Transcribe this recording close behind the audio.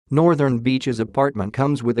Northern Beach's apartment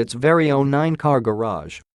comes with its very own 9-car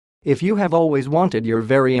garage. If you have always wanted your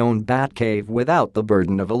very own Batcave without the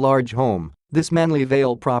burden of a large home, this Manly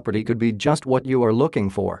Vale property could be just what you are looking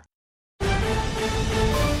for.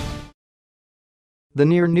 The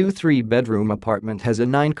near-new 3-bedroom apartment has a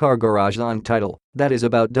 9-car garage on title that is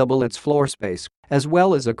about double its floor space, as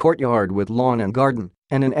well as a courtyard with lawn and garden,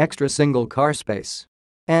 and an extra single car space.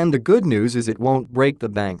 And the good news is it won't break the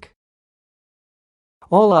bank.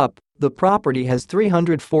 All up, the property has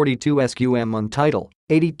 342 SQM on title,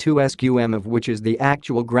 82 SQM of which is the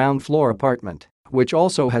actual ground floor apartment, which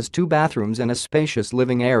also has 2 bathrooms and a spacious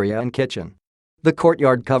living area and kitchen. The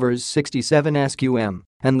courtyard covers 67 SQM,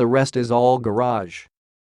 and the rest is all garage.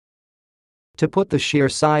 To put the sheer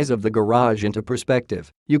size of the garage into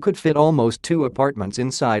perspective, you could fit almost 2 apartments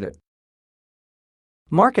inside it.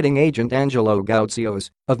 Marketing agent Angelo Gauzios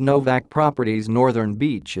of Novak Properties Northern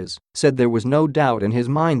Beaches said there was no doubt in his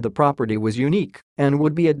mind the property was unique and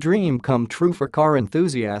would be a dream come true for car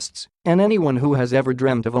enthusiasts and anyone who has ever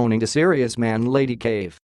dreamt of owning a serious man-lady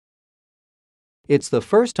cave. "It's the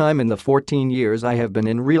first time in the 14 years I have been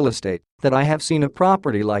in real estate that I have seen a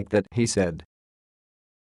property like that," he said.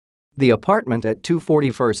 The apartment at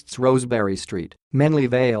 241st Roseberry Street, Manly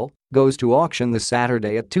Vale, goes to auction this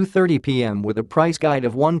Saturday at 2:30 p.m. with a price guide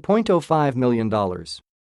of $1.05 million.